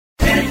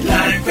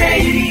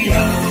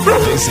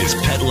This is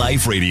Pet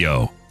Life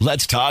Radio.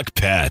 Let's talk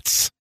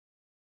pets.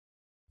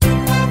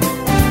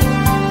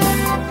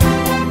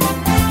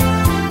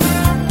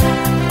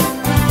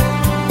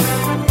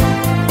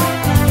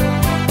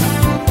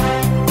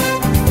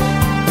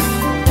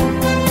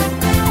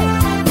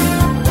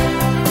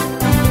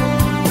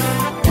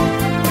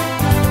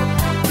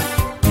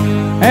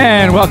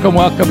 And welcome.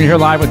 You're here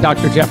live with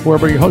Dr. Jeff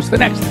Werber, your host for the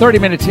next 30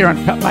 minutes here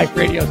on Pet Life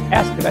Radio's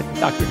Ask the Vet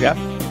with Dr.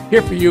 Jeff.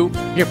 Here for you,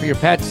 here for your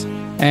pets.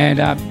 And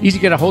easy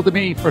to get a hold of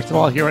me, first of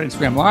all, here on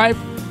Instagram Live.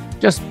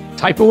 Just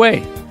type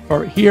away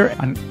for here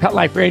on Pet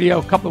Life Radio.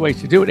 A couple of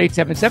ways to do it.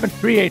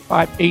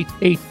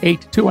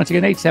 877-385-8882. Once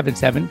again,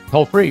 877,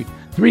 toll free,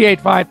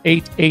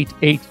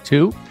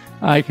 385-8882.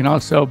 You can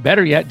also,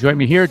 better yet, join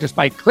me here just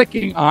by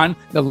clicking on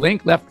the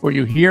link left for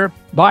you here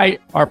by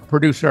our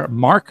producer,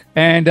 Mark.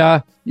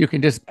 And you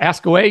can just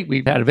ask away.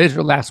 We've had a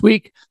visitor last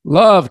week.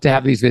 Love to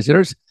have these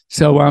visitors.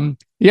 So,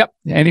 yep.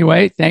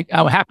 Anyway,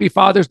 happy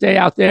Father's Day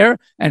out there.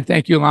 And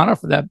thank you, Lana,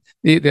 for the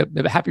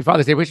happy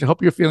Father's Day wish. I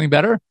hope you're feeling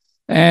better.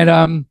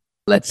 And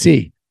let's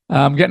see.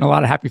 I'm getting a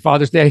lot of happy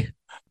Father's Day.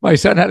 My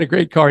son had a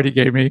great card he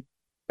gave me.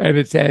 And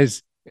it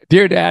says,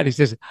 "Dear Dad," he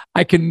says,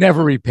 "I can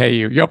never repay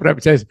you." You open it up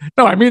and says,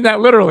 "No, I mean that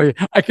literally.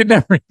 I can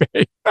never repay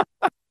you."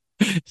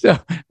 So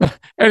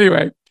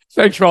anyway,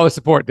 thanks for all the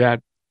support,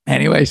 Dad.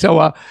 Anyway,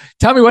 so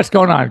tell me what's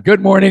going on.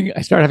 Good morning.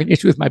 I started having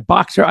issue with my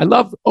boxer. I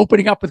love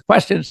opening up with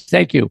questions.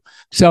 Thank you.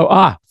 So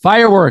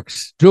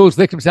fireworks. Jules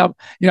licked himself.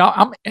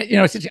 I'm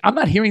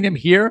not hearing them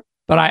here,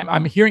 but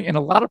I'm hearing in a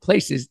lot of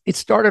places it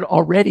started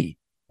already.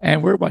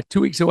 And we're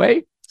 2 weeks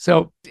away.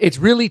 So it's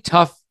really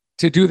tough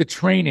to do the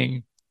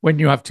training when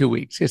you have 2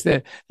 weeks, because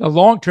the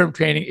long-term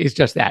training is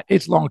just that.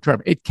 It's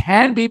long-term. It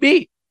can be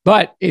beat,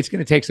 but it's going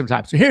to take some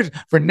time. So here's,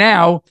 for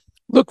now,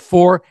 look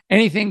for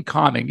anything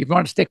calming. If you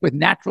want to stick with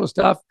natural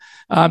stuff,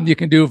 you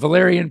can do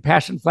valerian,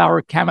 passion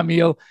flower,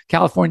 chamomile,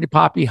 California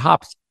poppy,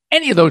 hops,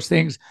 any of those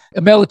things.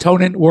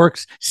 Melatonin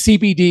works.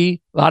 CBD,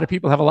 a lot of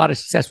people have a lot of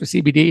success with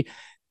CBD.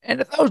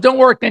 And if those don't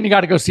work, then you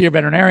got to go see your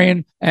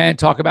veterinarian and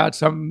talk about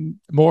some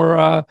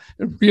more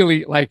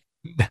really like,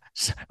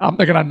 I'm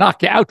not going to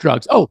knock you out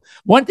drugs. Oh,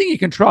 one thing you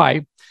can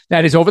try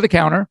that is over the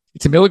counter.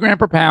 It's 1 milligram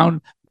per pound,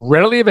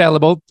 readily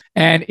available,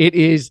 and it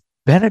is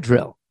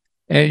Benadryl.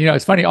 And,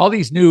 it's funny, all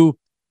these new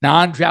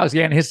non-drowsy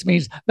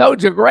antihistamines,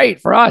 those are great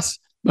for us.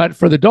 But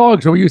for the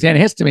dogs, we use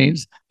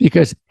antihistamines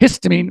because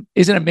histamine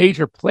isn't a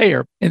major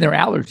player in their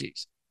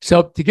allergies.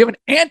 So to give an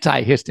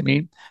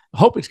antihistamine, I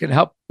hope it's going to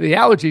help the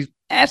allergies.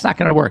 That's not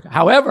going to work.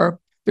 However,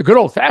 the good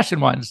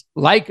old-fashioned ones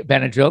like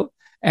Benadryl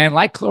and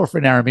like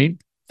chlorpheniramine,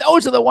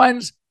 those are the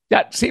ones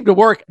that seem to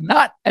work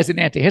not as an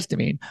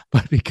antihistamine,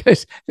 but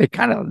because they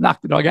kind of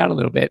knock the dog out a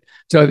little bit.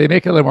 So they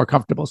make it a little more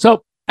comfortable.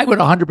 So I would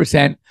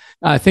 100%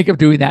 think of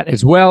doing that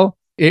as well.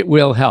 It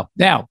will help.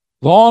 Now,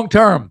 long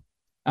term,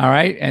 all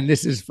right, and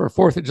this is for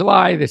 4th of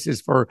July, this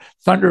is for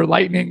thunder,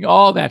 lightning,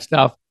 all that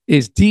stuff,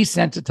 is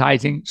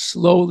desensitizing,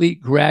 slowly,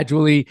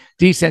 gradually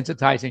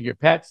desensitizing your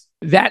pets.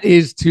 That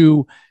is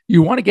you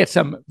want to get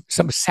some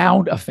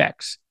sound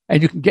effects.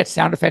 And you can get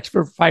sound effects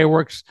for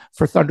fireworks,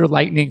 for thunder,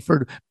 lightning,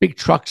 for big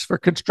trucks, for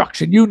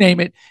construction, you name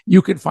it.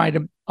 You can find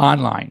them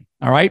online.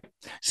 All right.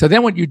 So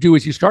then what you do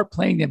is you start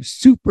playing them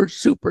super,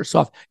 super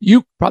soft.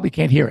 You probably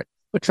can't hear it,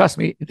 but trust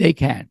me, they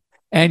can.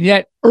 And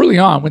yet early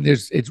on, when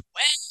it's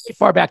way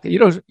far back that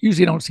you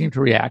usually don't seem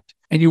to react,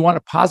 and you want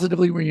to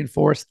positively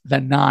reinforce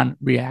the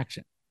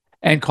non-reaction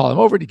and call them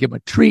over to give them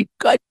a treat.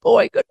 Good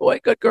boy, good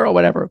girl,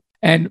 whatever.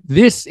 And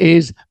this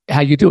is how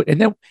you do it. And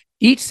then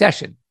each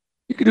session,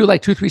 you can do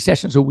like 2-3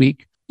 sessions a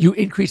week. You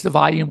increase the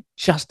volume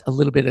just a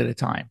little bit at a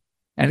time.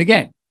 And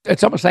again,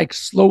 it's almost like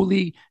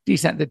slowly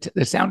descend.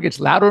 The sound gets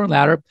louder and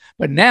louder.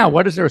 But now,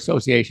 what is their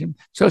association?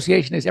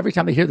 Association is every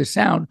time they hear the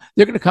sound,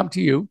 they're going to come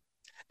to you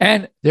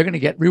and they're going to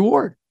get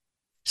reward.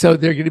 So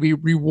they're going to be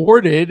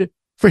rewarded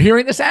for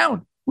hearing the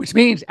sound, which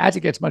means as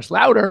it gets much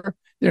louder,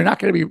 they're not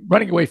going to be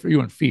running away from you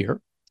in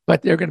fear,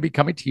 but they're going to be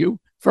coming to you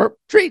for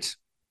treats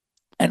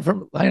and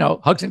for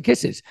hugs and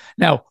kisses.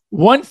 Now,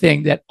 one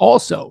thing that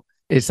also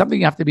is something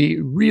you have to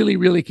be really,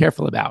 really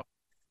careful about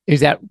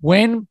is that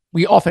when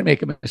we often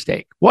make a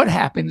mistake, what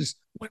happens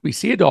when we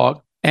see a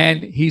dog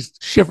and he's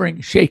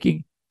shivering,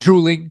 shaking,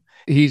 drooling,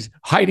 he's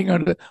hiding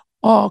under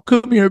oh,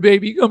 come here,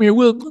 baby, come here.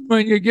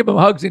 When you give him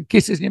hugs and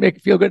kisses and you make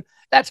it feel good,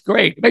 that's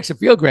great. It makes it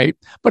feel great,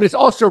 but it's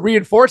also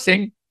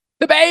reinforcing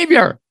the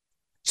behavior.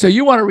 So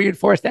you want to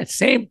reinforce that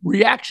same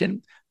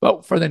reaction,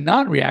 but for the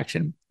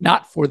non-reaction,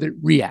 not for the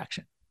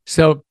reaction.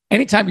 So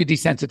anytime you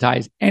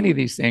desensitize any of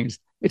these things,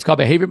 it's called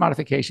behavior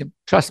modification.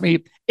 Trust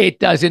me, it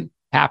doesn't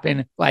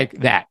happen like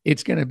that.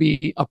 It's going to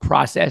be a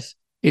process.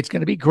 It's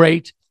going to be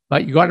great,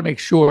 but you got to make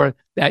sure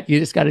that you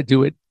just got to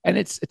do it. And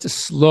it's a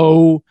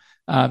slow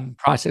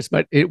process,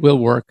 but it will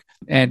work.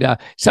 And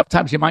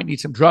sometimes you might need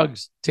some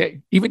drugs to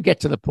even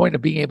get to the point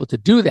of being able to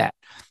do that.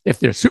 If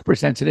they're super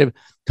sensitive,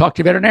 talk to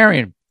your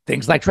veterinarian.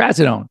 Things like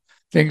trazodone,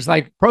 things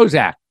like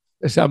Prozac,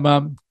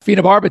 some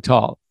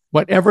phenobarbital,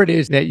 whatever it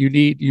is that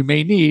you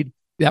may need,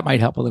 that might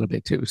help a little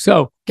bit too.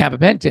 So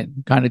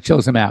gabapentin kind of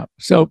chills them out.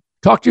 So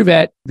talk to your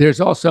vet. There's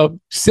also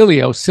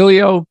Cilio.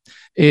 Cilio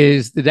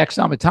is the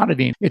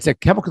dexmedetomidine. It's a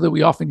chemical that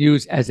we often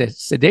use as a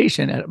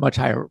sedation at a much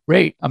higher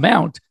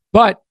amount,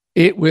 but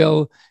it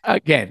will,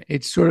 again,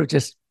 it sort of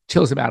just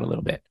chills them out a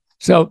little bit.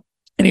 So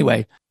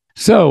anyway,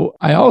 so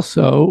I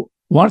also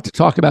wanted to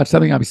talk about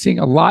something I'm seeing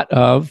a lot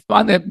of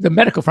on the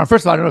medical front.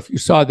 First of all, I don't know if you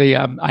saw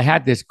I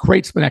had this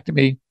great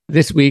splenectomy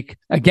this week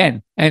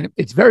again, and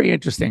it's very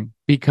interesting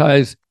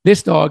because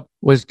this dog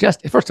was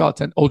just, first of all,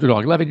 it's an older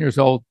dog, 11 years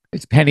old.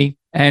 It's Penny,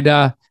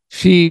 and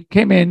she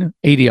came in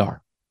ADR,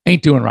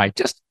 ain't doing right,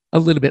 just a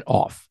little bit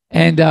off.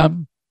 And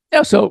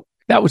so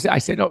that was, I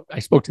said, I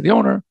spoke to the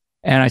owner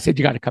and I said,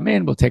 you got to come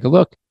in, we'll take a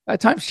look. By the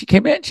time she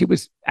came in, she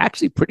was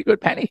actually pretty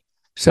good Penny.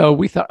 So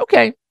we thought,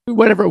 okay,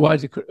 whatever it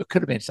was, it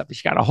could have been something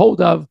she got a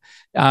hold of.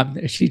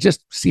 She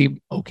just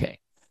seemed okay.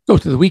 Go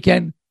to the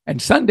weekend,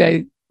 and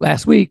Sunday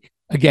last week,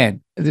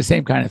 again, the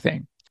same kind of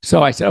thing.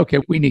 So I said, okay,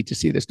 we need to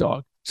see this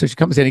dog. So she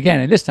comes in again,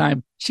 and this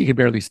time she could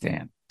barely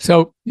stand.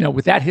 So,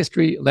 with that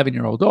history,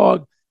 11-year-old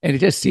dog, and it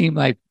just seemed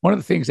like one of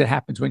the things that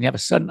happens when you have a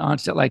sudden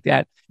onset like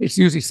that, it's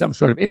usually some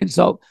sort of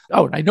insult.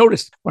 Oh, and I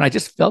noticed when I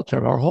just felt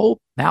her whole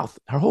mouth,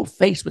 her whole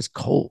face was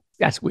cold.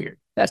 That's weird.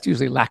 That's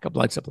usually lack of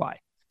blood supply.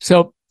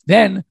 So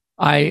then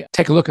I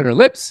take a look at her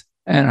lips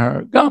and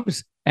her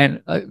gums,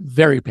 and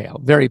very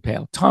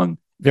pale, tongue,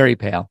 very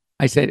pale.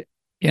 I said,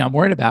 I'm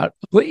worried about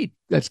a bleed.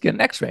 Let's get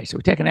an x-ray. So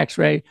we take an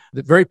x-ray.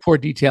 The very poor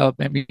detail,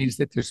 that means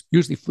that there's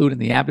usually fluid in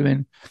the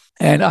abdomen.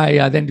 And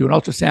I then do an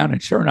ultrasound,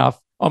 and sure enough,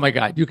 oh my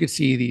God, you could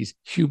see these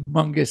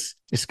humongous,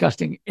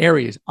 disgusting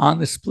areas on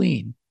the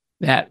spleen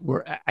that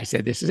were, I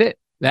said, this is it.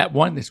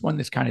 This one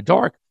that's kind of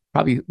dark,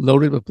 probably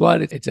loaded with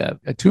blood. It's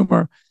a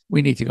tumor.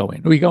 We need to go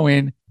in. We go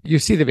in. You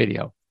see the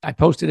video. I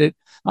posted it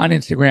on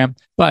Instagram.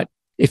 But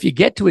if you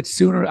get to it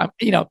sooner,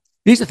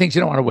 these are things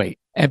you don't want to wait.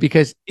 And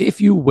because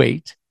if you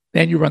wait,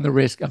 then you run the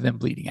risk of them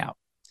bleeding out.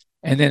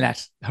 And then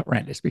that's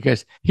horrendous,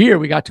 because here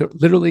we got to it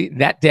literally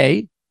that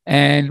day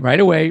and right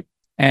away.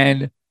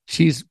 And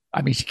she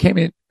came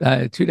in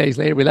 2 days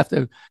later. We left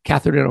the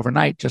catheter in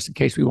overnight just in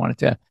case we wanted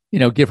to,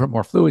 give her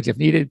more fluids if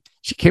needed.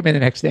 She came in the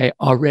next day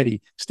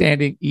already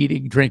standing,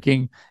 eating,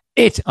 drinking.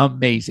 It's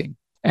amazing.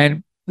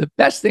 And the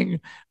best thing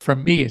for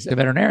me as a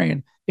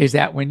veterinarian is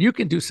that when you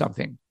can do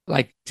something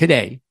like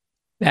today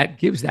that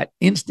gives that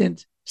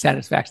instant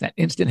satisfaction, that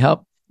instant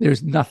help,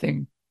 there's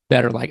nothing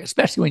better,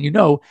 especially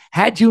when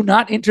had you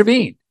not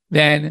intervened,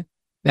 then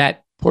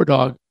that poor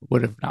dog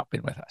would have not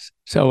been with us.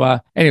 So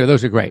anyway,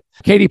 those are great.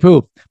 Katie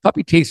Poo,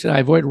 puppy teeth, should I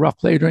avoid rough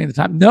play during the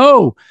time?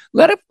 No,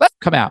 let it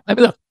come out. I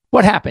mean, look,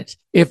 what happens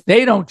if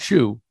they don't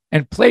chew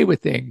and play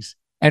with things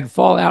and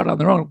fall out on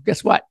their own?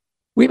 Guess what?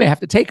 We may have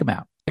to take them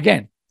out.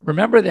 Again,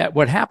 remember that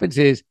what happens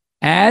is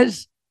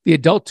as the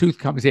adult tooth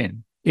comes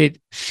in,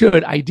 it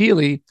should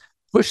ideally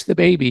push the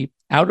baby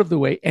out of the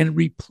way and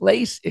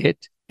replace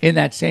it in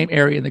that same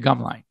area in the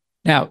gum line.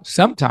 Now,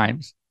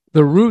 sometimes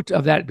the root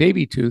of that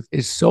baby tooth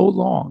is so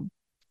long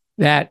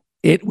that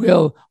it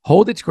will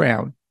hold its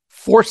ground,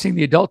 forcing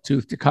the adult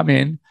tooth to come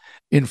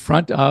in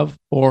front of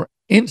or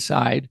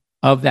inside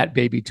of that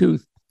baby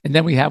tooth. And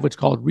then we have what's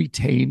called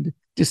retained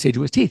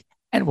deciduous teeth.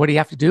 And what do you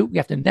have to do? We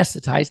have to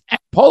anesthetize and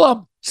pull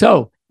them.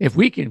 So if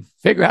we can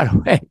figure out a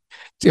way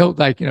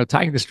to,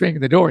 tying the string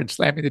in the door and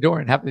slamming the door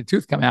and having the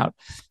tooth come out,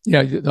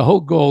 the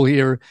whole goal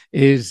here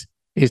is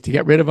to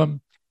get rid of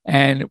them.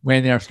 And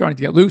when they're starting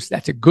to get loose,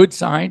 that's a good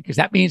sign, because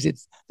that means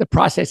the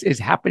process is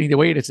happening the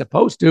way it's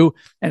supposed to.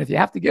 And if you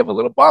have to give a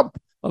little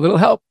bump, a little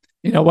help,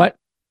 you know what?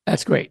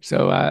 That's great.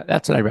 So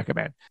that's what I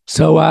recommend.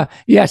 So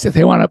yes, if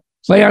they want to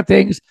play on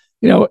things,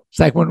 it's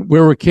like when we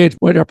were kids,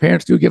 what did our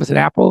parents do? Give us an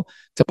apple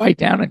to bite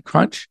down and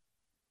crunch.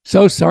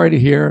 So sorry to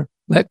hear.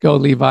 Let go,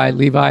 Levi.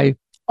 Levi,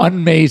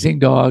 amazing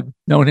dog.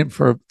 Known him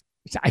for,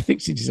 I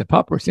think, since he's a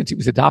pup or since he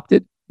was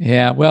adopted.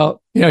 Yeah,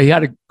 well, he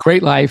had a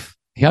great life.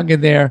 He hung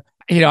in there.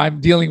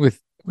 I'm dealing with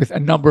a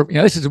number of,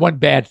 this is one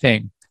bad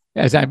thing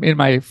as I'm in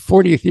my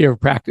 40th year of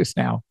practice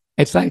now.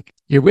 It's like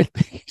you're with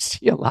me. You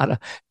see a lot of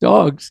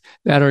dogs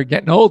that are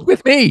getting old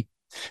with me.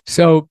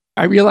 So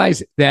I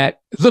realize that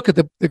look at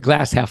the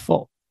glass half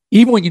full.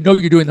 Even when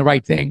you're doing the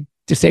right thing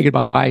to say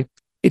goodbye,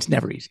 it's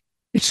never easy.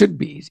 It shouldn't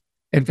be easy.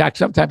 In fact,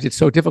 sometimes it's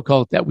so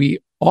difficult that we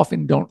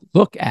often don't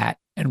look at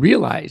and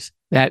realize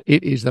that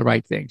it is the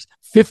right things.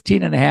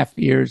 15 and a half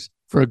years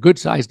for a good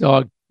sized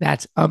dog.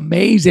 That's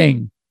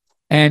amazing.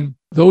 And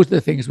those are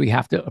the things we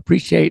have to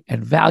appreciate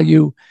and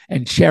value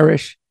and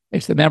cherish.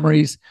 It's the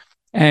memories.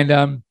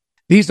 And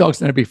these dogs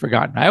never be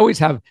forgotten. I always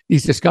have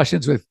these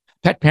discussions with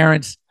pet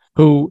parents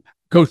who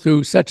go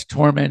through such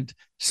torment,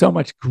 so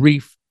much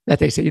grief that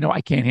they say,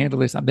 I can't handle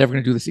this. I'm never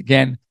going to do this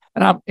again.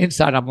 And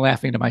I'm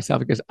laughing to myself,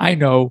 because I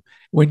know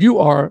when you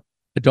are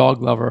a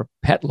dog lover,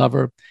 pet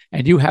lover,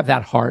 and you have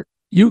that heart,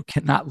 you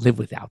cannot live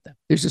without them.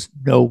 There's just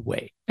no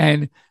way.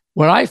 And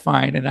what I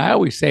find, and I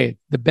always say,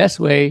 the best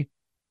way,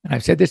 and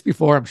I've said this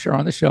before, I'm sure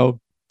on the show,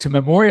 to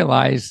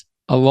memorialize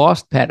a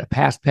lost pet, a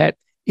past pet,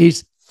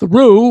 is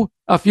through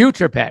a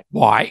future pet.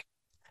 Why?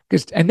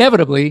 Because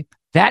inevitably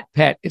that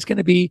pet is going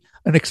to be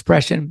an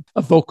expression,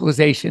 a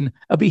vocalization,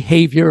 a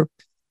behavior.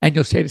 And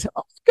you'll say to yourself,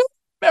 oh, good,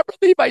 never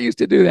believe I used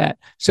to do that.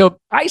 So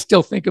I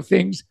still think of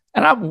things,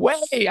 and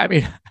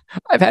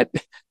I've had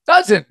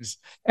dozens.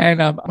 And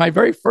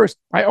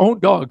my own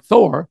dog,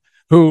 Thor,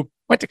 who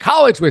went to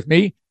college with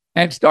me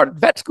and started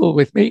vet school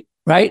with me,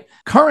 right?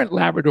 Current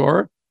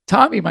Labrador,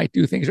 Tommy might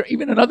do things, or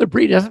even another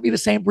breed. It doesn't be the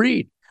same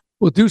breed.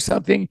 We'll do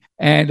something.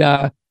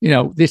 And,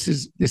 this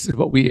is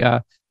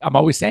what I'm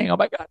always saying, oh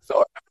my God,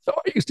 Thor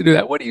used to do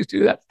that. Woody used to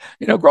do that.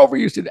 Grover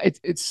used to do that.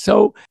 It's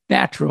so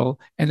natural.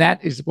 And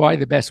that is why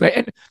the best way.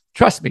 And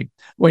trust me,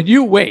 when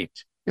you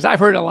wait, because I've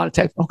heard a lot of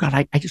times, oh God,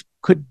 I just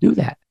couldn't do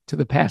that to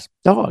the past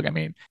dog. I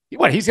mean,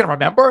 what, he's going to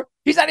remember?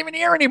 He's not even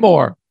here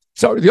anymore.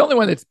 So the only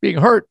one that's being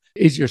hurt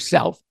is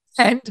yourself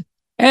and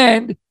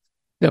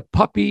the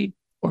puppy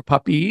or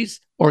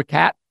puppies or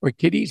cat or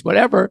kitties,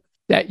 whatever,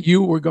 that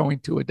you were going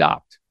to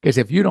adopt. Because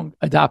if you don't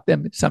adopt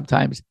them,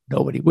 sometimes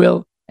nobody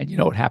will. And you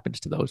know what happens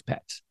to those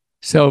pets.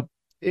 So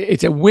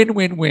it's a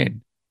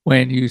win-win-win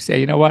when you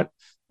say, you know what?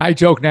 I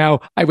joke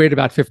now, I wait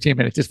about 15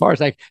 minutes as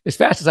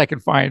fast as I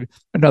can find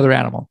another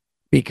animal,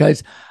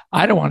 because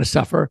I don't want to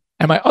suffer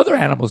and my other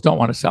animals don't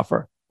want to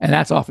suffer. And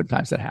that's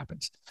oftentimes that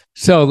happens.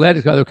 So let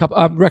us go.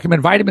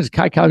 Recommend vitamins,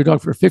 high calorie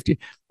dog for 50.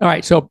 All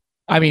right. So,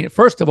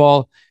 first of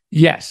all,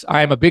 yes,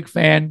 I am a big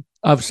fan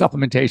of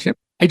supplementation.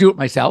 I do it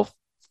myself,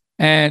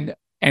 and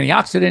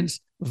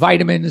antioxidants,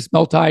 vitamins,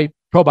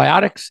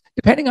 multi-probiotics,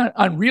 depending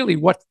on really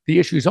what the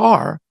issues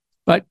are.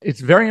 But it's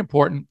very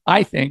important,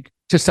 I think,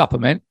 to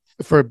supplement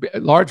for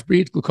large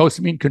breeds,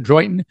 glucosamine,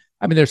 chondroitin.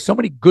 There's so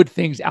many good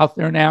things out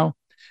there now.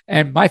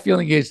 And my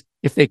feeling is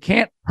if they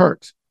can't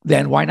hurt,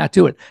 then why not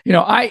do it?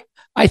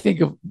 I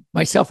think of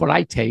myself, what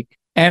I take,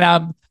 and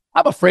I'm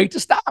afraid to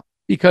stop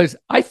because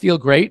I feel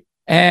great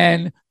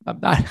and I'm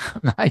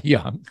not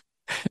young.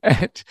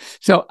 And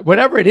so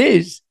whatever it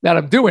is that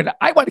I'm doing,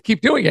 I want to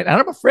keep doing it. And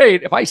I'm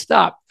afraid if I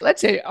stop,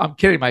 let's say I'm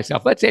kidding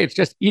myself. Let's say it's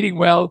just eating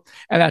well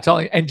and that's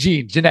all, and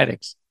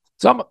genetics.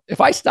 So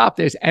if I stop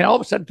this and all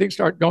of a sudden things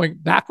start going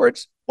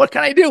backwards, what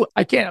can I do?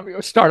 I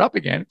can't start up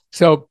again.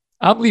 So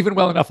I'm leaving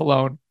well enough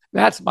alone.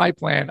 That's my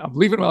plan. I'm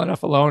leaving well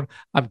enough alone.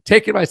 I'm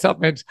taking my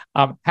supplements.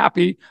 I'm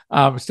happy.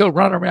 I'm still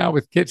running around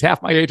with kids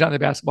half my age on the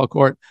basketball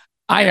court.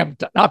 I am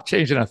not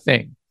changing a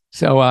thing.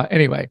 So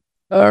anyway,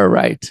 all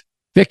right.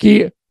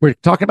 Vicky, we're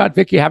talking about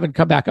Vicky having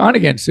come back on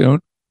again soon.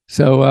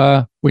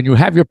 So when you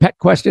have your pet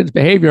questions,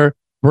 behavior,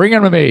 bring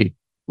them to me.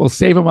 We'll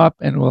save them up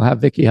and we'll have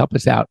Vicky help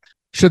us out.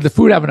 Should the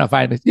food have enough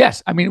vitamins?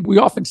 Yes. We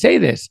often say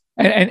this,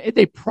 and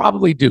they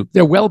probably do.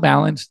 They're well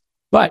balanced,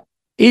 but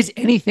is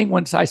anything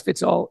one size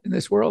fits all in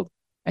this world?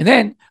 And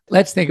then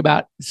let's think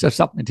about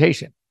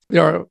supplementation.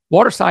 There are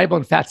water-soluble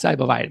and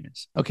fat-soluble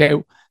vitamins.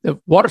 Okay, the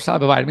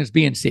water-soluble vitamins,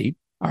 B and C.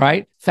 All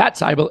right,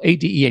 fat-soluble, A,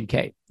 D, E, and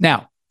K.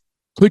 Now,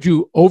 could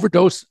you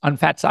overdose on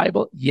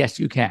fat-soluble? Yes,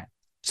 you can.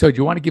 So do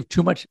you want to give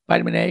too much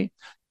vitamin A,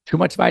 too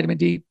much vitamin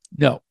D?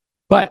 No,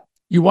 but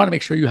you want to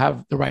make sure you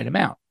have the right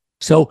amount.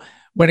 So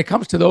when it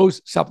comes to those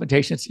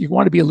supplementations, you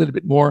want to be a little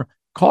bit more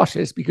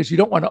cautious because you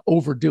don't want to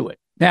overdo it.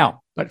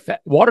 Now,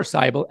 but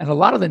water-soluble and a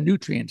lot of the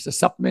nutrients, the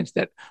supplements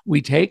that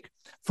we take,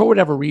 for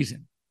whatever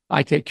reason,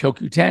 I take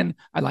CoQ10,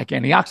 I like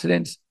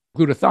antioxidants,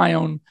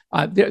 glutathione.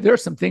 There are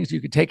some things you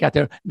could take out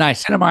there.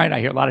 Niacinamide, I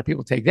hear a lot of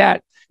people take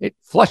that. It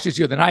flushes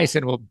you, the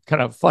niacin will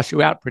kind of flush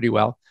you out pretty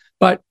well.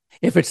 But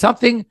if it's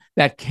something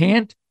that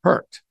can't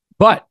hurt,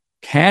 but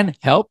can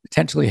help,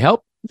 potentially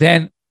help,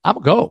 then I'll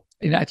go.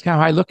 That's kind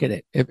of how I look at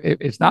it. If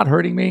it's not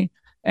hurting me,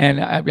 and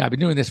I've been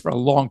doing this for a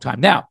long time.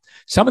 Now,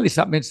 some of these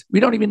supplements, we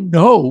don't even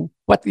know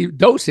what the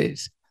dose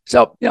is.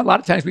 So, a lot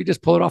of times we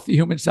just pull it off the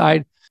human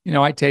side.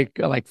 I take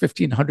like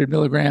 1,500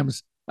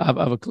 milligrams of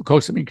a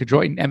glucosamine,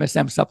 chondroitin,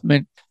 MSM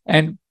supplement,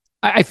 and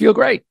I feel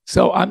great.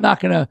 So I'm not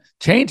going to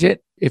change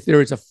it. If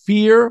there is a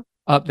fear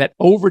of that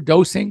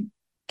overdosing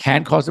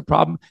can cause a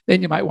problem,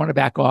 then you might want to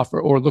back off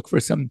or look for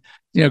some,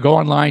 go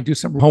online, do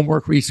some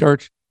homework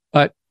research.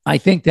 But I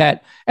think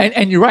that,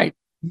 and you're right,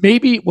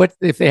 maybe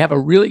if they have a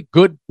really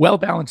good,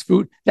 well-balanced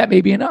food, that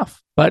may be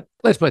enough. But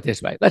let's put it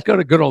this way. Let's go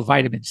to good old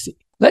vitamin C.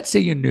 Let's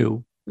say you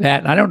knew that,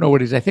 and I don't know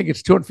what it is, I think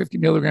it's 250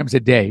 milligrams a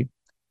day,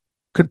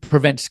 could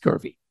prevent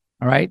scurvy.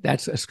 All right.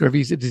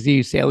 Scurvy is a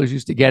disease. Sailors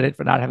used to get it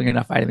for not having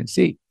enough vitamin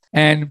C.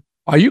 And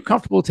are you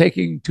comfortable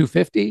taking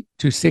 250,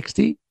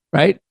 260,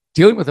 right?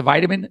 Dealing with a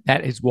vitamin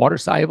that is water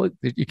soluble,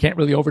 that you can't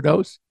really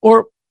overdose?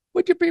 Or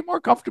would you be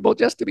more comfortable,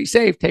 just to be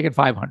safe, taking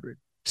 500?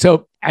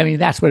 So,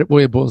 that's what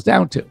it boils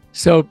down to.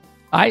 So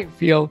I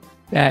feel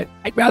that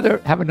I'd rather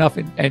have enough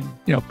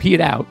and pee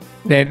it out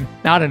than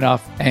not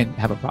enough and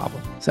have a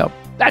problem. So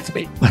that's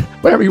me.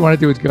 Whatever you want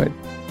to do is good.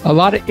 A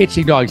lot of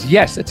itching dogs.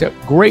 Yes, it's a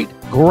great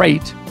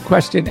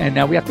question. And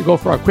now we have to go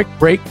for our quick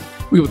break.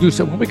 We will do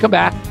so when we come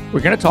back.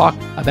 We're going to talk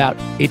about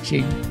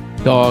itching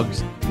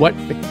dogs, what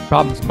the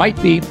problems might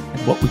be,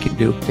 and what we can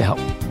do to help.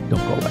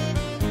 Don't go away.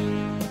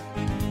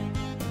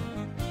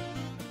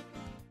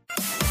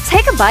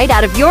 Take a bite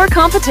out of your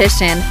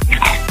competition.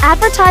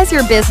 Advertise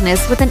your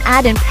business with an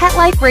ad in Pet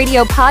Life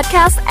Radio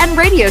podcasts and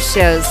radio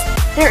shows.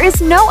 There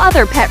is no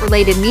other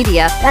pet-related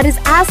media that is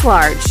as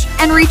large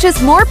and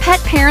reaches more pet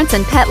parents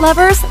and pet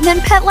lovers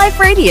than Pet Life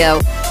Radio.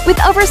 With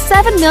over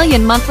 7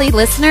 million monthly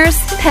listeners,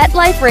 Pet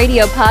Life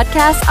Radio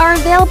podcasts are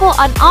available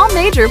on all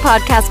major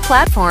podcast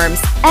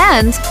platforms.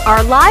 And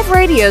our live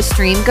radio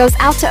stream goes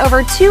out to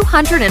over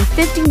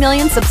 250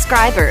 million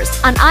subscribers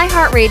on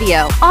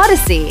iHeartRadio,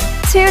 Odyssey,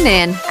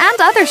 TuneIn,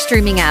 and other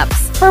streaming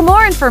apps. For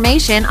more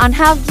information on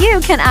how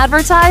you can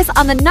advertise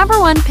on the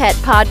 #1 pet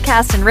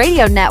podcast and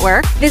radio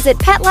network, visit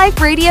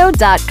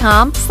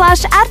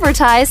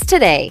PetLifeRadio.com/advertise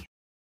today.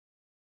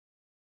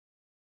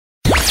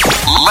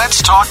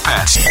 Let's talk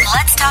pets.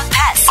 Let's talk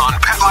pets On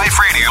Pet Life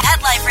Radio.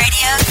 Pet Life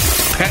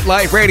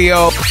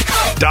Radio.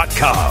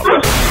 PetLifeRadio.com.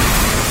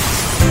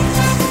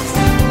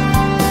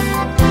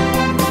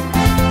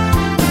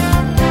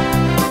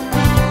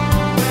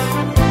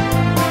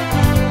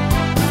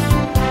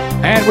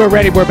 And we're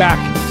ready. We're back.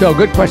 So a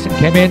good question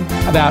came in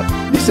about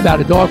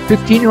a dog,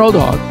 15-year-old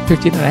dog,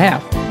 15 and a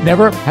half.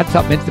 Never had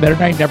supplements. The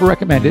veterinarian never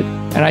recommended.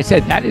 And I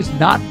said, that is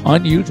not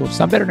unusual.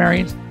 Some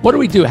veterinarians, what do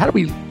we do? How do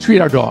we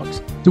treat our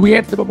dogs? Do we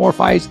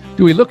anthropomorphize?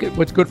 Do we look at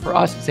what's good for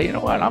us and say, you know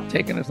what, I'm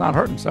taking it's not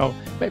hurting, so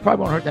it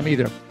probably won't hurt them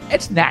either.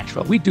 It's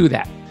natural. We do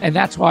that. And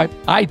that's why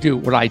I do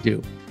what I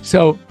do.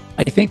 So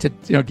I think to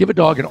give a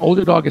dog, an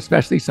older dog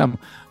especially, some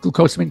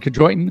glucosamine,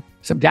 chondroitin,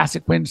 some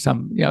dasaquin,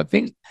 some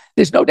things,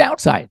 there's no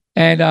downside.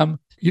 And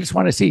you just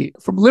want to see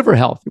from liver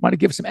health, you want to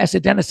give some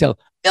S-adenosyl,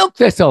 milk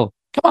thistle.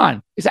 Come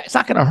on. It's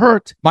not going to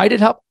hurt. Might it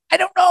help? I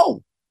don't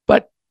know,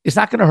 but it's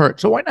not going to hurt.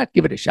 So why not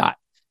give it a shot?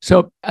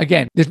 So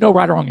again, there's no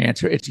right or wrong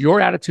answer. It's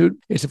your attitude.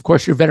 It's, of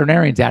course, your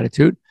veterinarian's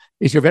attitude.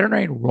 Is your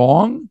veterinarian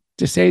wrong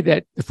to say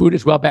that the food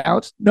is well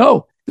balanced?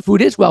 No, the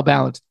food is well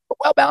balanced. But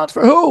well balanced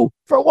for who?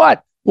 For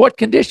what? What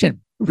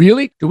condition?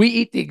 Really? Do we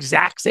eat the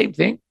exact same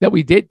thing that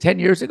we did 10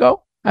 years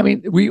ago? I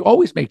mean, we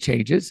always make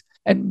changes,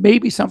 and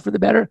maybe some for the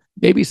better,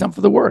 maybe some for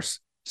the worse.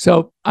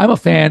 So I'm a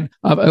fan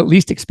of at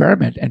least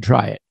experiment and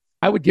try it.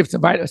 I would give some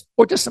vitamins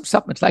or just some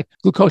supplements like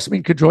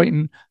glucosamine,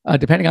 chondroitin,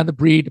 depending on the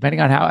breed, depending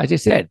on how, as I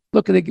said,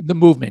 look at the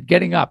movement,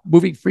 getting up,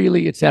 moving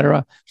freely,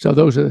 etc. So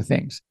those are the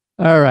things.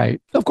 All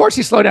right. Of course,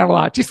 you slow down a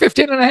lot. She's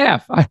 15 and a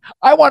half.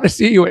 I want to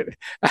see you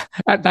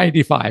at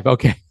 95.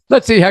 Okay.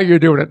 Let's see how you're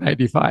doing at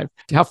 95,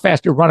 how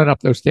fast you're running up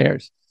those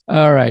stairs.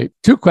 All right.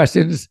 2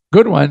 questions,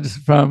 good ones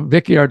from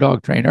Vicky, our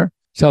dog trainer.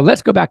 So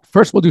let's go back.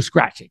 First, we'll do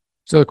scratching.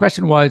 So the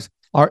question was,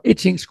 are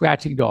itching,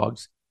 scratching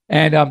dogs?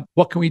 And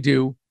what can we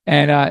do?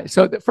 And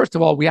first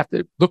of all, we have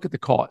to look at the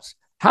cause.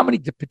 How many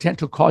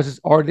potential causes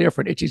are there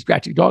for an itchy,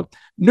 scratchy dog?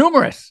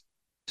 Numerous.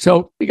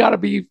 So we got to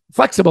be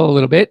flexible a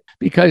little bit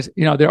because,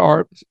 there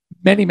are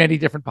many, many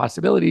different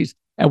possibilities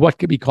and what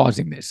could be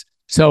causing this.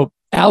 So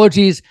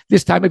allergies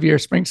this time of year,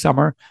 spring,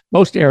 summer,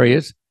 most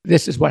areas,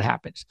 this is what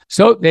happens.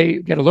 So they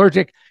get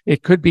allergic.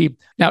 It could be,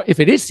 now, if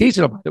it is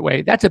seasonal, by the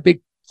way, that's a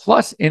big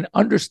plus in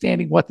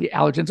understanding what the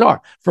allergens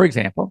are. For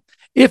example,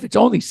 if it's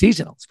only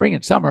seasonal, spring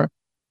and summer,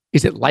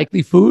 is it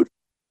likely food?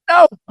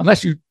 No,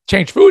 unless you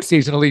change food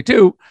seasonally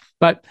too,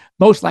 but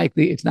most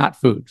likely it's not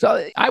food.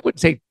 So I would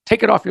say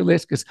take it off your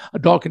list because a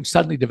dog can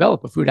suddenly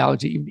develop a food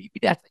allergy even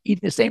after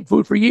eating the same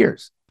food for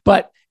years,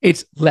 but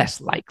it's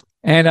less likely.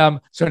 And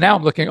so now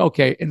I'm looking,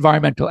 okay,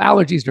 environmental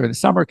allergies during the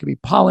summer could be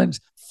pollens,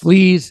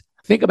 fleas.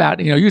 Think about,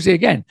 usually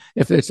again,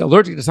 if it's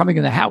allergic to something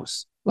in the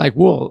house, like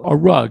wool or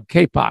rug,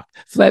 kapok,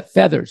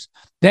 feathers,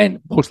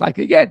 then most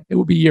likely, again, it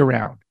will be year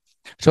round.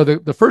 So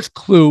the first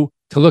clue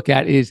to look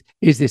at is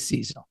this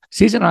seasonal?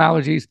 Seasonal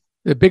allergies,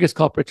 the biggest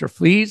culprits are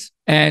fleas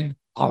and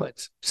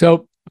pollens.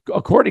 So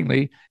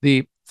accordingly,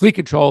 the flea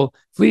and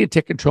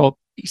tick control,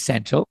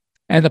 essential.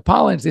 And the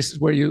pollens, this is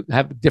where you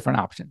have different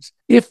options.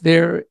 If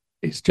there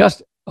is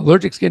just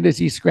allergic skin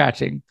disease,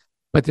 scratching,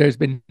 but there's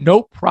been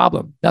no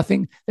problem,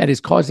 nothing that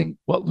is causing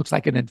what looks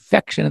like an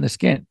infection in the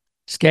skin,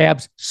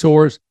 scabs,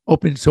 sores,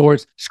 open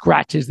sores,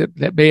 scratches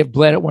that may have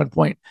bled at one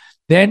point,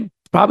 then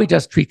probably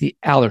just treat the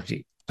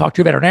allergy. Talk to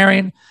your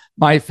veterinarian.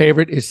 My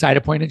favorite is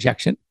Cytopoint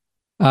injection.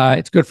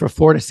 It's good for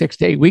 4 to 6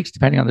 to 8 weeks,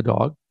 depending on the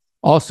dog.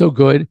 Also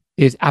good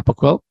is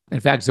Apoquel. In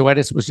fact,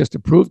 Zoetis was just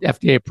approved,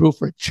 FDA approved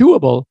for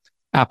chewable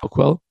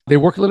Apoquel. They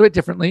work a little bit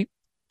differently.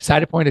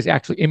 Cytopoint is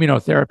actually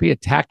immunotherapy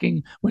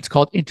attacking what's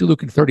called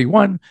interleukin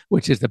 31,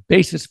 which is the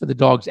basis for the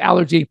dog's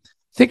allergy.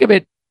 Think of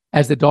it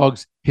as the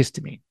dog's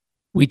histamine.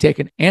 We take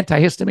an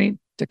antihistamine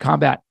to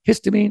combat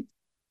histamine.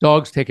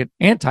 Dogs take an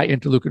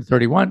anti-interleukin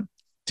 31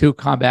 to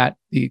combat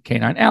the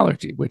canine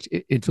allergy, which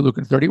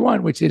interleukin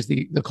 31, which is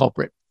the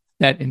culprit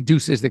that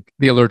induces the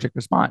allergic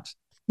response.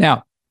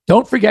 Now,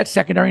 don't forget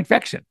secondary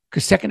infection,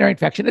 because secondary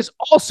infection is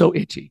also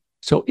itchy.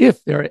 So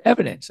if there are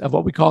evidence of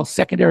what we call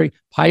secondary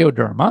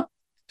pyoderma,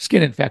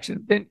 skin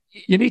infection, then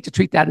you need to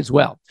treat that as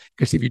well.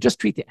 Because if you just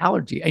treat the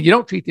allergy and you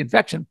don't treat the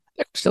infection,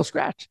 they still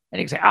scratch.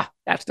 And you can say,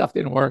 that stuff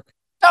didn't work.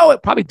 No,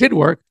 it probably did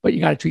work, but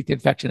you got to treat the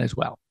infection as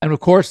well. And of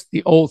course,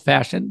 the old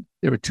fashioned,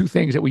 there were 2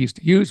 things that we used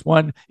to use.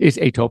 One is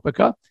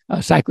atopica,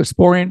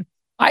 cyclosporin.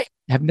 I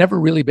have never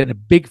really been a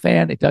big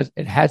fan. It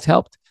has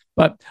helped.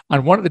 But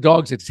on one of the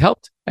dogs, it's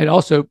helped. It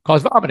also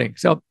caused vomiting.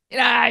 So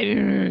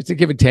it's a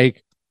give and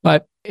take,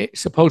 but it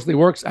supposedly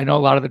works. I know a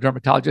lot of the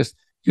dermatologists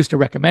used to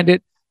recommend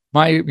it.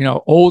 My,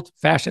 old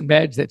fashioned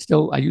meds that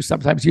still I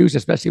sometimes use,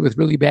 especially with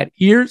really bad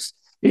ears,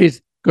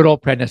 is good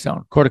old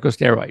prednisone,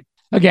 corticosteroid.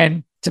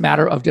 Again, it's a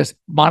matter of just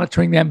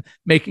monitoring them,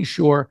 making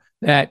sure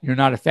that you're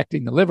not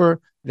affecting the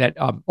liver, that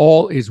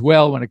all is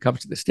well when it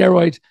comes to the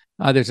steroids.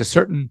 There's a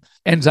certain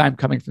enzyme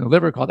coming from the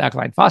liver called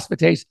alkaline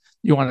phosphatase.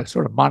 You want to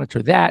sort of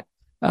monitor that.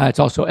 It's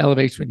also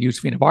elevates when you use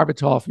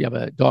phenobarbital. If you have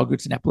a dog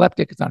who's an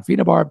epileptic, it's on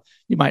phenobarb.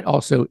 You might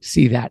also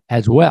see that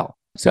as well.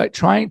 So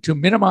trying to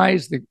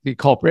minimize the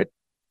culprit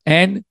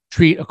and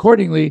treat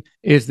accordingly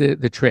is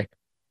the trick.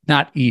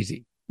 Not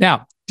easy.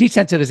 Now,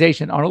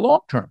 desensitization on a long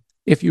term.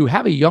 If you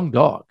have a young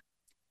dog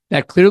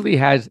that clearly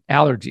has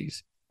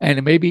allergies, and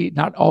it may be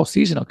not all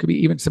seasonal, it could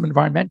be even some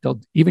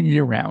environmental, even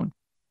year round,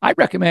 I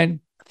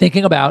recommend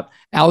thinking about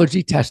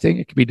allergy testing.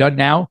 It can be done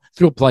now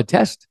through a blood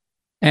test.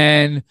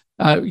 And,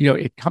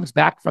 it comes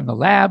back from the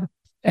lab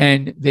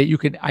and that you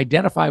can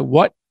identify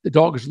what the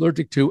dog is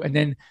allergic to. And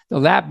then the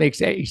lab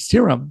makes a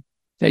serum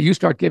that you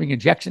start giving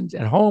injections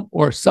at home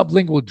or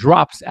sublingual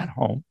drops at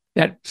home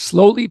that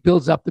slowly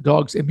builds up the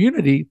dog's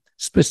immunity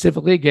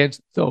specifically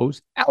against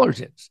those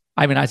allergens.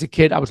 I mean, as a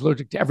kid, I was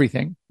allergic to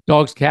everything.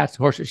 Dogs, cats,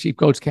 horses, sheep,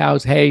 goats,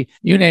 cows, hay,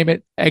 you name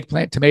it,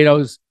 eggplant,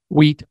 tomatoes,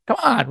 wheat. Come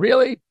on,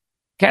 really?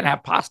 Can't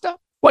have pasta?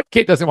 What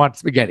kid doesn't want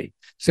spaghetti?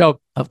 So,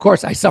 of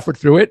course, I suffered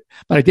through it,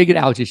 but I did get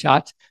allergy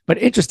shots. But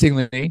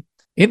interestingly,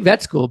 in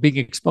vet school, being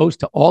exposed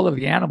to all of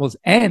the animals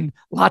and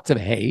lots of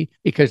hay,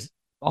 because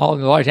all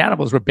the large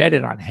animals were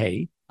bedded on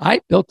hay,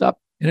 I built up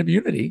an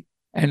immunity.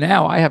 And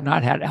now I have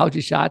not had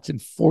allergy shots in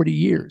 40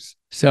 years.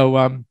 So,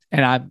 and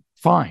I'm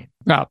fine.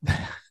 Well,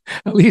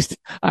 at least,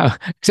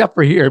 except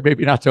for here,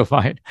 maybe not so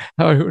fine.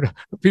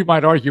 People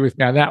might argue with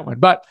me on that one.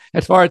 But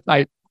as far as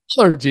my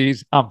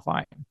allergies, I'm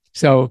fine.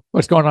 So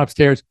what's going on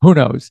upstairs? Who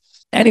knows?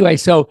 Anyway,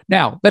 so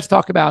now let's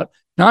talk about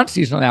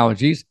non-seasonal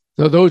allergies.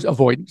 So those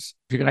avoidance,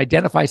 if you can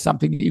identify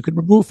something that you can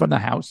remove from the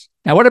house.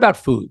 Now, what about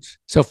foods?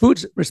 So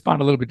foods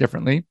respond a little bit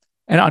differently.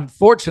 And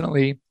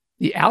unfortunately,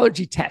 the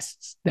allergy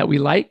tests that we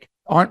like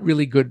aren't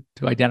really good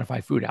to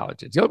identify food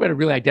allergens. The only way to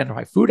really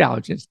identify food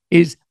allergens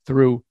is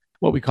through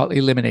what we call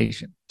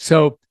elimination.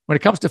 So when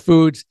it comes to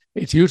foods,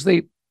 it's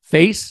usually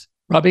face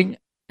rubbing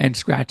and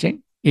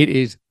scratching. It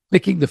is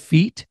licking the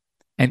feet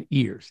and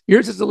ears.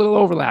 Ears is a little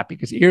overlap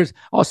because ears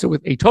also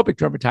with atopic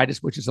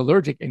dermatitis, which is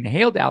allergic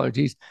inhaled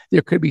allergies,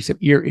 there could be some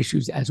ear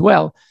issues as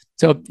well.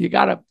 So you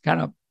got to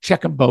kind of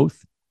check them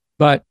both.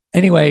 But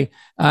anyway,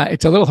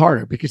 it's a little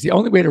harder because the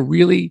only way to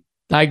really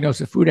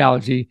diagnose a food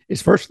allergy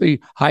is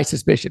firstly high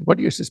suspicion. What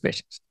are your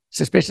suspicions?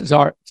 Suspicions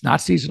are it's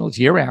not seasonal, it's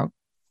year round.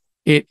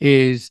 It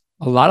is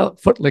a lot of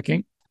foot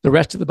licking. The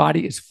rest of the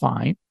body is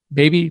fine.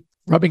 Maybe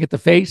rubbing at the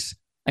face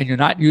and you're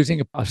not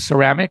using a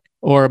ceramic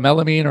or a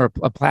melamine or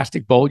a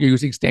plastic bowl. You're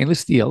using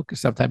stainless steel because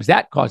sometimes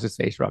that causes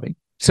face rubbing.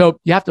 So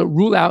you have to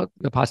rule out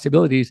the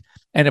possibilities.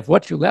 And if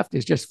what you left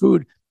is just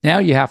food, now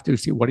you have to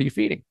see what are you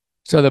feeding.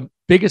 So the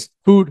biggest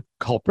food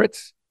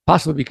culprits,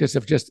 possibly because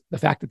of just the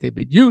fact that they've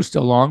been used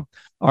so long,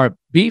 are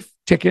beef,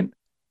 chicken,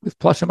 with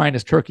plus or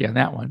minus turkey on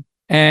that one,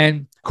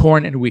 and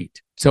corn and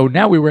wheat. So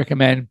now we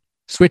recommend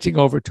switching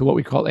over to what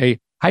we call a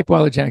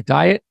hypoallergenic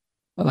diet,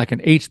 like an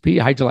HP,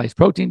 hydrolyzed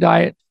protein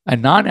diet, a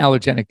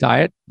non-allergenic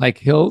diet like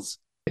Hill's.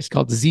 It's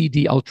called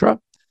ZD Ultra.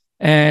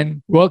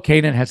 And Royal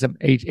Canin has some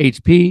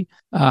HP,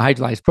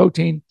 hydrolyzed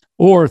protein,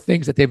 or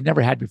things that they've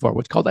never had before,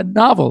 what's called a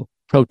novel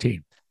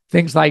protein.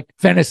 Things like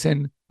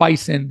venison,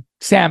 bison,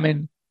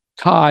 salmon,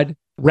 cod,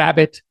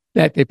 rabbit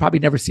that they've probably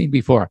never seen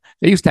before.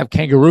 They used to have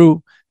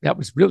kangaroo. That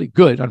was really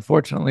good.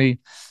 Unfortunately,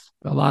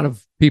 a lot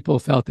of people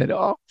felt that,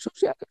 oh, so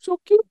sad, they're so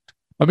cute.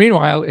 But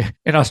meanwhile,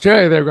 in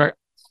Australia, they're going,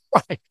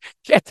 right,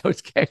 get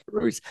those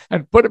kangaroos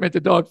and put them into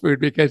dog food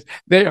because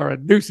they are a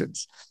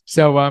nuisance.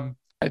 So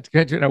it's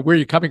good to know where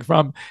you're coming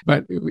from,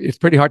 but it's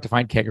pretty hard to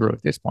find kangaroo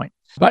at this point.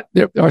 But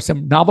there are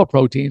some novel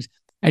proteins,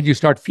 and you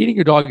start feeding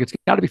your dog. It's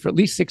got to be for at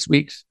least 6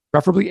 weeks,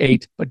 preferably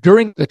 8. But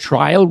during the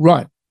trial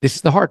run, this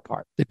is the hard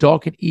part. The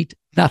dog can eat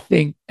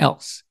nothing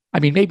else. I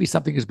mean, maybe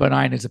something as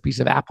benign as a piece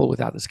of apple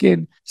without the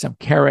skin, some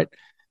carrot,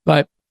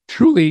 but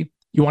truly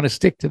you want to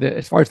stick to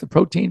as far as the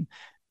protein,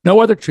 no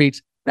other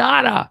treats,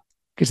 nada.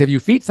 Because if you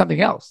feed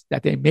something else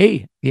that they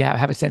may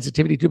have a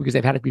sensitivity to because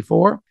they've had it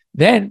before,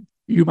 then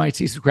you might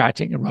see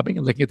scratching and rubbing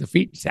and licking at the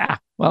feet and say,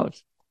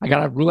 I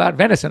got to rule out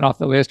venison off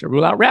the list or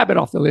rule out rabbit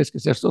off the list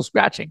because they're still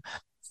scratching.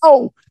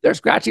 Oh, they're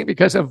scratching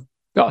because of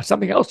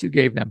something else you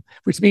gave them,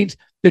 which means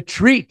the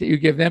treat that you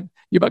give them,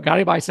 you got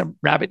to buy some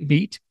rabbit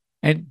meat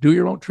and do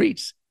your own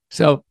treats.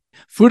 So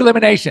food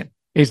elimination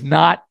is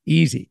not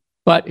easy,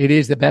 but it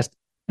is the best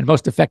and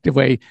most effective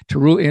way to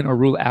rule in or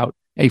rule out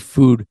a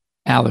food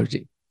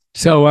allergy.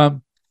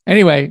 So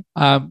anyway,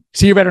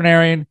 see your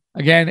veterinarian.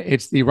 Again,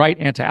 it's the right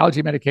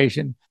anti-allergy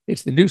medication.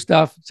 It's the new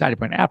stuff,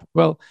 cytopine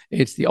apiquil.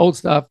 It's the old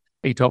stuff,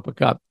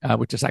 Atopica,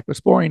 which is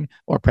cyclosporine,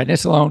 or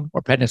prednisolone,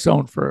 or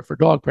prednisone for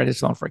dog,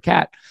 prednisolone for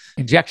cat.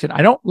 Injection.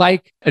 I don't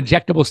like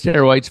injectable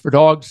steroids for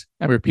dogs.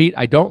 I repeat,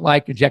 I don't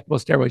like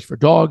injectable steroids for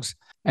dogs.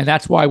 And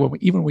that's why when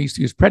we used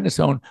to use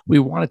prednisone, we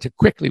wanted to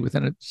quickly,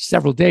 within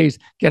several days,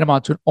 get them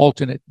onto an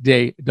alternate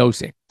day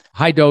dosing.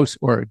 High dose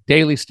or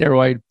daily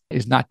steroid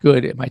is not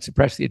good. It might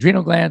suppress the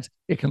adrenal glands.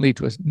 It can lead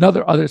to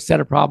other set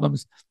of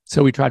problems.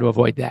 So we try to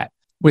avoid that.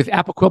 With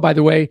Apoquel, by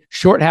the way,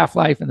 short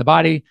half-life in the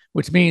body,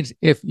 which means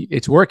if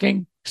it's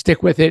working,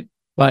 stick with it.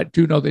 But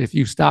do know that if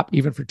you stop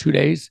even for 2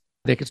 days,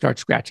 they can start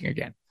scratching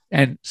again.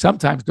 And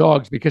sometimes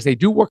dogs, because they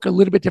do work a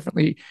little bit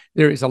differently,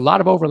 there is a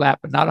lot of overlap,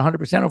 but not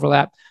 100%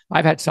 overlap.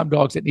 I've had some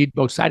dogs that need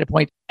both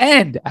Cytopoint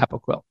and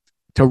Apoquel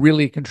to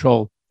really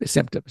control the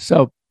symptoms.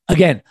 So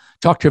again,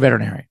 talk to your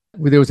veterinarian.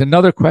 There was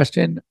another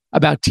question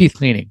about teeth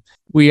cleaning.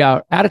 We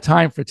are out of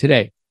time for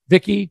today.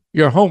 Vicki,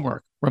 your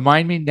homework.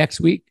 Remind me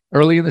next week,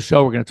 early in the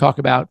show, we're going to talk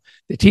about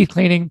the teeth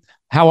cleaning.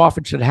 How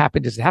often should it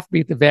happen? Does it have to be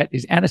at the vet?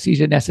 Is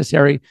anesthesia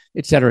necessary?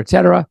 Et cetera, et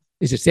cetera.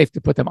 Is it safe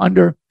to put them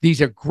under?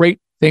 These are great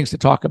things to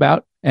talk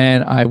about.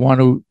 And I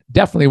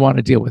definitely want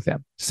to deal with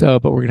them. So,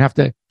 but we're going to have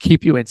to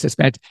keep you in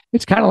suspense.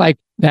 It's kind of like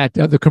that,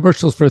 the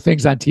commercials for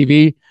things on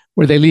TV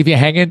where they leave you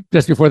hanging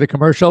just before the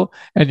commercial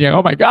and you go,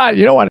 oh my God,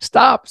 you don't want to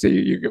stop. So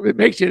it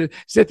makes you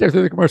sit there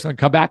through the commercial and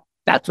come back.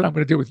 That's what I'm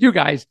going to do with you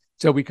guys.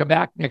 So we come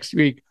back next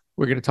week.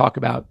 We're going to talk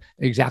about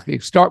exactly,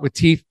 start with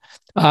teeth.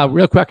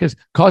 Real quick, is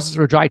causes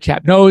of a dry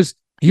chapped nose.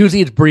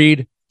 Usually it's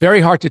breed. Very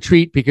hard to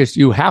treat because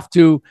you have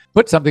to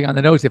put something on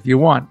the nose if you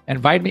want. And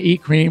vitamin E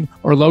cream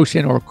or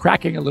lotion or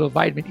cracking a little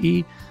vitamin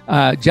E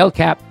gel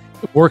cap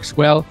works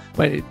well,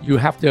 but you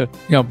have to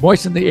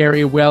moisten the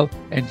area well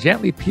and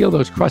gently peel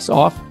those crusts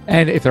off.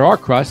 And if there are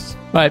crusts,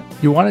 but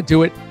you want to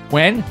do it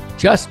when?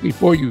 Just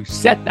before you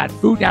set that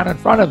food down in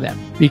front of them.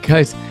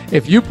 Because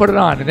if you put it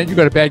on and then you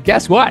go to bed,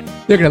 guess what?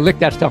 They're going to lick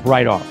that stuff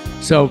right off.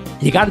 So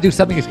you got to do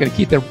something that's going to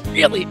keep them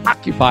really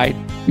occupied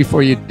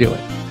before you do it.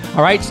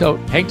 All right, so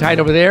hang tight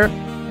over there.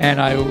 And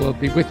I will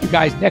be with you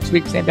guys next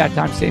week, same bad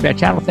time, same bad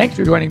channel. Thanks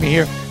for joining me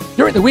here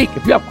during the week.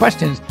 If you have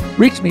questions,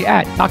 reach me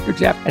at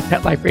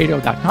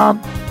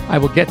drjeff@petliferadio.com. I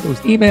will get those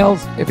emails.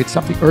 If it's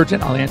something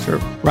urgent, I'll answer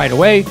right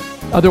away.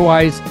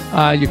 Otherwise,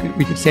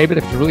 we can save it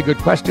if it's a really good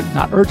question,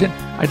 not urgent.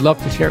 I'd love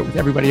to share it with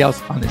everybody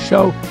else on the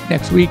show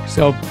next week.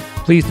 So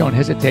please don't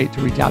hesitate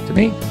to reach out to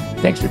me.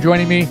 Thanks for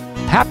joining me.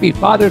 Happy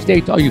Father's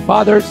Day to all you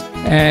fathers.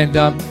 And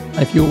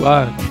if you,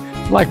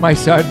 like my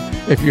son,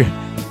 if you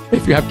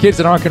have kids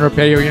that aren't going to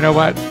repay you, you know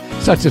what?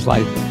 Such is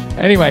life.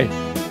 Anyway,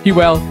 be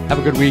well. Have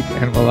a good week,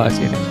 and we'll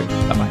see you next week.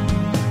 Bye-bye.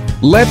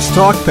 Let's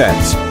Talk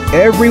Pets,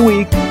 every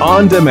week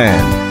on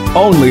demand,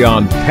 only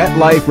on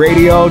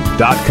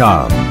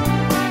PetLifeRadio.com.